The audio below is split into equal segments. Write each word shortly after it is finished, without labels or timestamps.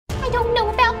don't know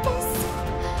about this.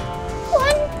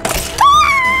 One.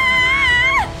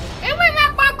 Ah! Give me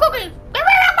back my cookies! Give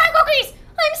me back my cookies!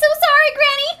 I'm so sorry,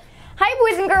 Granny. Hi,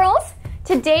 boys and girls.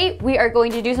 Today we are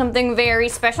going to do something very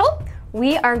special.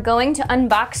 We are going to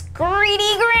unbox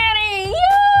Greedy Granny.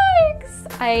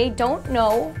 Yikes! I don't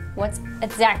know what's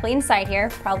exactly inside here.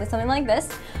 Probably something like this.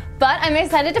 But I'm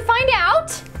excited to find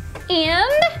out.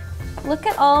 And look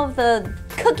at all of the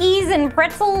cookies and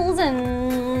pretzels and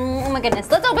oh my goodness.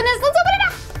 Let's open this. Let's open it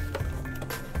up.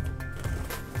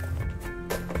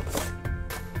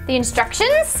 The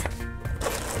instructions.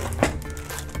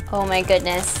 Oh my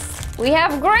goodness. We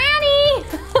have Granny.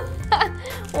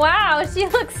 Wow, she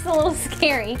looks a little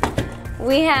scary.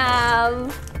 We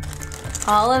have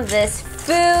all of this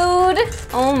food.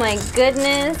 Oh my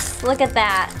goodness. Look at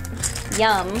that.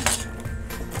 Yum.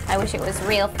 I wish it was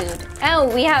real food.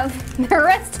 Oh, we have the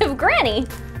rest of Granny.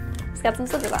 She's got some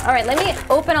slippers on. All right, let me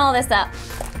open all this up.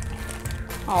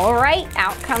 All right,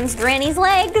 out comes Granny's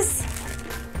legs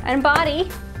and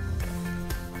body.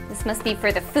 This must be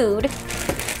for the food.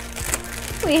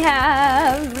 We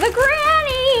have the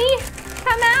Granny.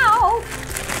 Come out.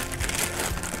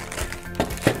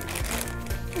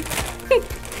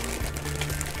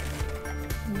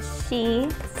 And she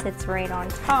sits right on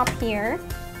top here.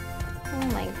 Oh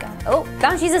my god. Oh,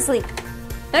 now she's asleep.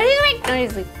 No, she's awake. No,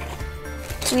 she's asleep.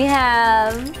 We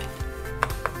have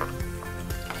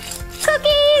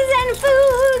cookies and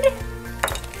food.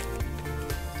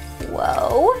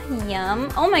 Whoa, yum.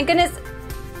 Oh my goodness.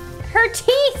 Her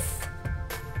teeth.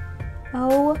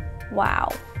 Oh, wow.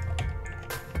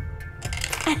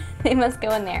 They must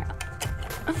go in there.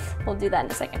 We'll do that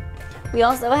in a second. We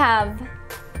also have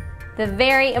the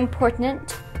very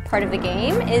important part of the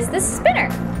game is the spinner.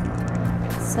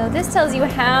 So this tells you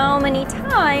how many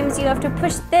times you have to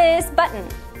push this button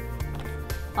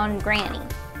on Granny.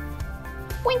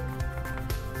 Boink.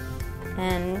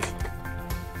 And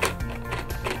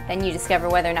then you discover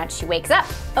whether or not she wakes up.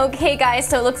 Okay guys,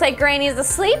 so it looks like Granny is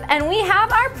asleep and we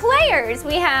have our players.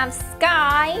 We have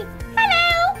Skye.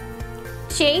 Hello.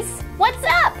 Chase, what's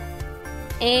up?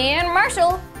 And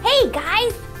Marshall, hey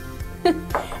guys.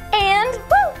 And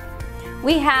woo,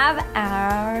 we have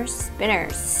our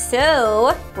spinners.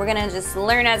 So we're gonna just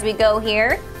learn as we go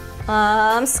here.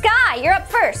 Skye, you're up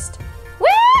first.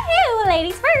 Woohoo,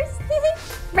 ladies first.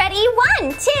 Ready,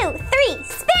 1, 2, 3,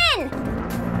 spin.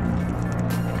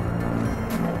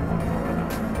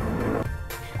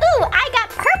 Ooh, I got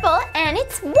purple and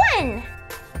it's 1.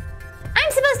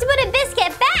 I'm supposed to put a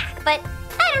biscuit back, but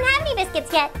I don't have any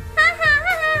biscuits yet. Ha ha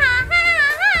ha ha ha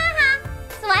ha ha.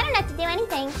 So I don't have to do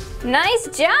anything. Nice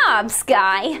job,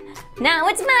 Skye. Now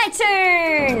it's my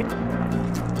turn.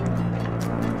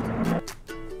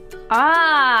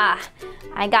 Ah,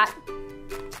 I got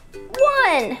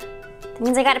 1. That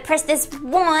means I gotta press this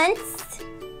once.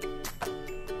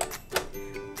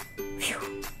 Phew.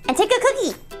 And take a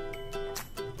cookie.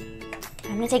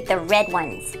 I'm gonna take the red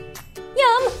ones.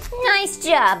 Yum, nice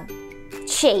job,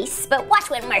 Chase, but watch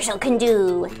what Marshall can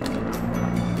do.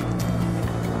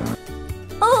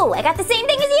 Oh, I got the same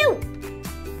thing as you.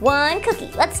 1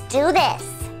 cookie, let's do this.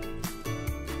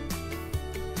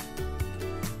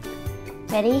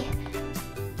 Ready?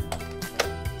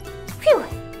 Phew.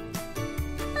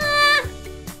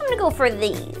 I'm gonna go for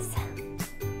these.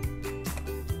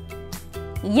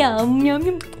 Yum, yum,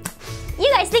 yum. You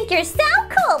guys think you're so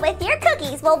cool with your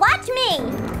cookies. Well, watch me.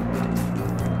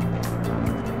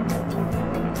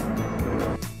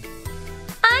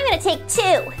 I'm gonna take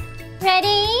 2.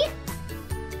 Ready?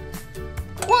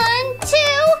 1, 2.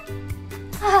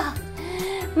 Oh,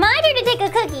 my turn to take a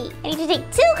cookie. I need to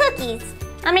take 2 cookies.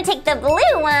 I'm gonna take the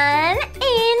blue one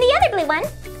and the other blue one.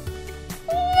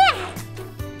 Yeah.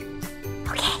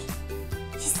 Okay,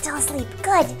 she's still asleep.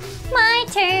 Good. My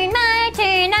turn, my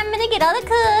turn. I'm gonna get all the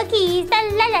cookies. La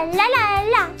la la la la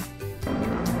la.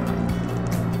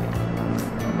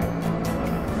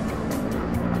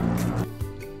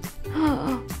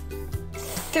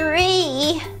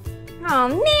 Three. Oh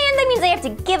man, that means I have to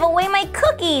give away my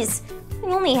cookies. I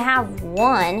only have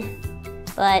 1,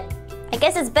 but I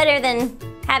guess it's better than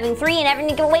having 3 and having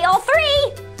to give away all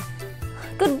 3.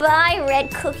 Goodbye,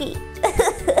 red cookie.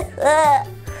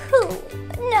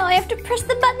 Now I have to press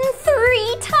the button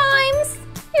 3 times.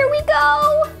 Here we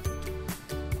go.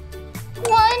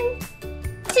 1,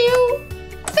 2,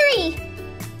 3.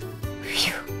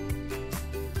 Phew.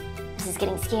 This is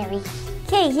getting scary.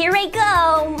 Okay, here I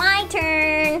go. My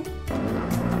turn.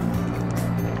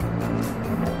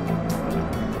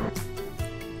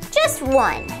 Just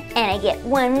 1, and I get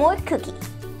 1 more cookie.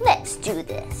 Let's do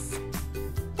this.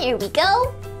 Here we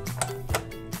go.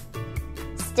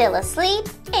 Still asleep.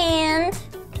 And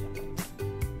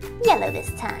yellow this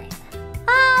time.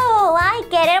 Oh, I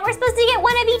get it. We're supposed to get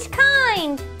one of each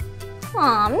kind.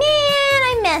 Aw, man,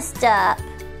 I messed up.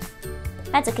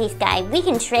 That's okay, Skye. We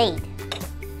can trade.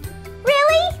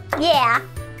 Really? Yeah.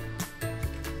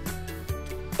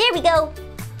 There we go.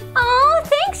 Oh,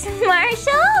 thanks,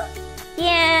 Marshall.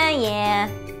 Yeah.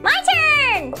 My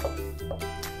turn.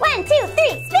 1, 2,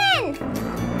 3, spin.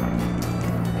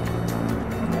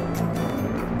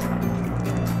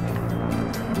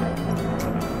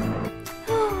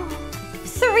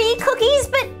 Three cookies,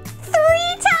 but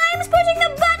 3 times pushing the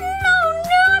button. Oh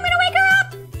no, I'm gonna wake her up.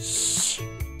 Shh.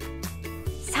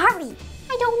 Sorry,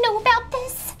 I don't know about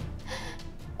this.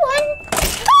 1.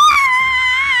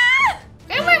 Ah!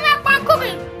 Give me back my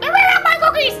cookies! Give me back my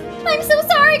cookies! I'm so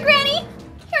sorry, Granny.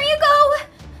 Here you go.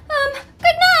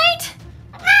 Good night.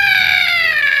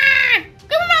 Ah!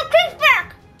 Give me my cookies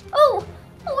back! Oh,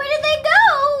 where did they go?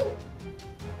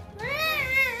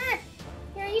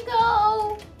 Here you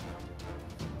go.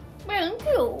 Thank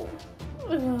you.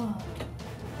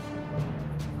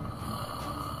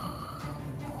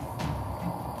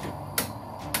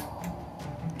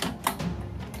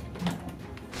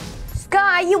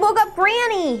 Skye, you woke up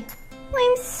Granny.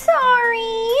 I'm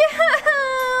sorry.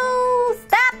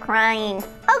 Stop crying.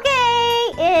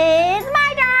 Okay, it's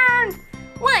my turn.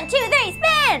 1, 2, 3,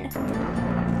 spin.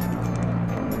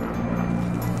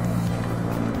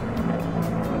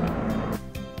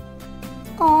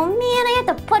 Oh man, I have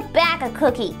to put back a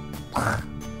cookie.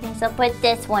 Guess I'll put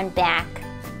this one back.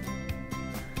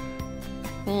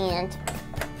 And,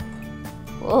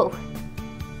 whoa.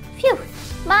 Phew,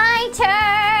 my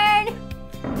turn.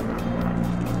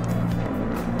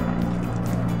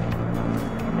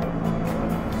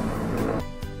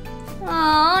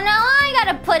 Oh, now I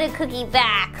gotta put a cookie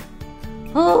back.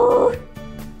 Oh.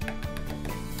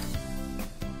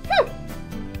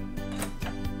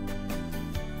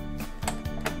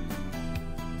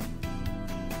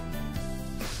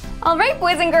 All right,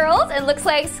 boys and girls, it looks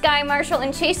like Skye, Marshall,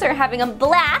 and Chase are having a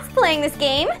blast playing this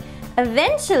game.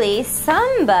 Eventually,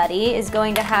 somebody is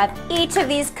going to have each of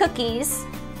these cookies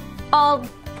all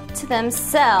to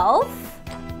themselves,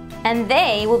 and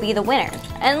they will be the winner.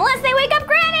 Unless they wake up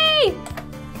Granny!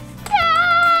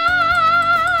 Ah!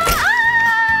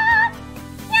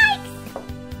 Yikes!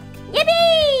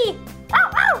 Yippee!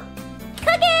 Oh, oh!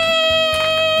 Cookies!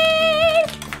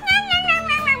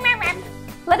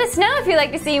 Let us know if you'd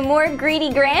like to see more Greedy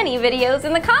Granny videos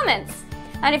in the comments.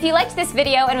 And if you liked this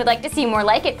video and would like to see more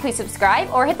like it, please subscribe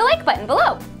or hit the like button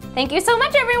below. Thank you so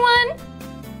much, everyone!